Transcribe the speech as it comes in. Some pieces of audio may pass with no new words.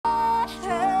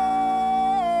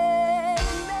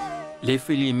Le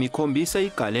filimu ikhombisa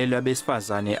igalelo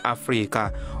labesifazane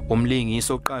eAfrika.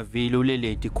 Umlingiso oqavile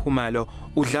uLeleti Khumalo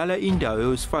udlala indawo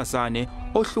yowesifazane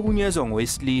ohlukunyezwa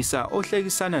ngowesilisa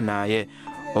ohlekisana naye,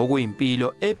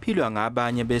 okuyimpilo ephilwa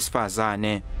ngabanye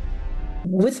besifazane.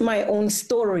 With my own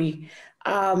story,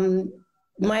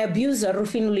 my abuser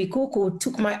Rufino Likuku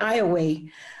took my eye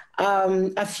away.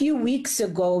 A few weeks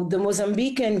ago, the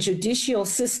Mozambican judicial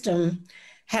system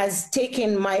has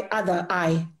taken my other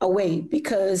eye away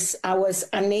because I was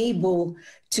unable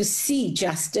to see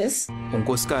justice.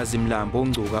 uNkosikazi Mlambo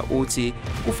Ngcuka uthi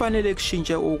kufanele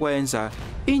kushintshe ukwenza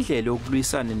indlela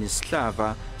yokulwisana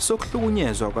nesihlava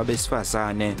sokuhlukunyezwa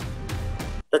kwabesifazane.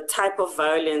 The type of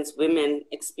violence women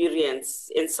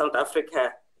experience in South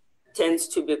Africa tends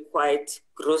to be quite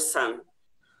gruesome,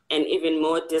 and even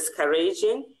more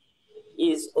discouraging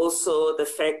is also the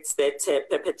fact that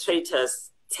perpetrators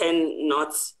tend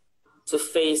not to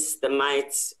face the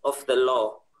might of the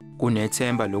law.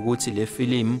 Kunethemba lokuthi le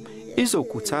filimu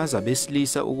izokhuthaza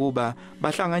besilisa ukuba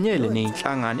bahlanganyele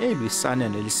nezinhlangano ezilwisana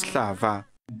nelisihlava.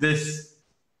 This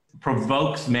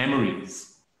provokes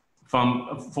memories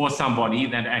for somebody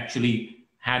that actually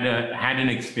had an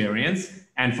experience,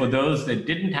 and for those that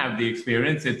didn't have the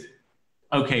experience, it's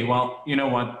okay, well, you know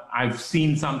what, I've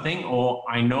seen something, or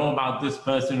I know about this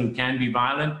person who can be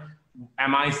violent.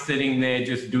 Am I sitting there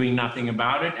just doing nothing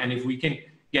about it? And if we can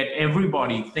get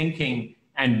everybody thinking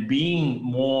and being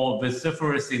more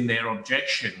vociferous in their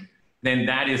objection, then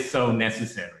that is so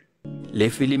necessary. Le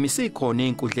filimu isikhona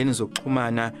einkundleni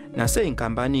zokuxhumana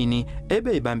naseyinkampanini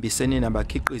ebeyibambisene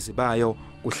nabakhiqizi bayo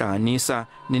kuhlanganisa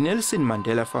neNelson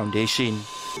Mandela Foundation.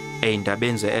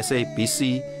 Ezindabeni ze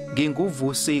SABC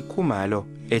nginguVusi Khumalo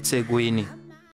eThekwini.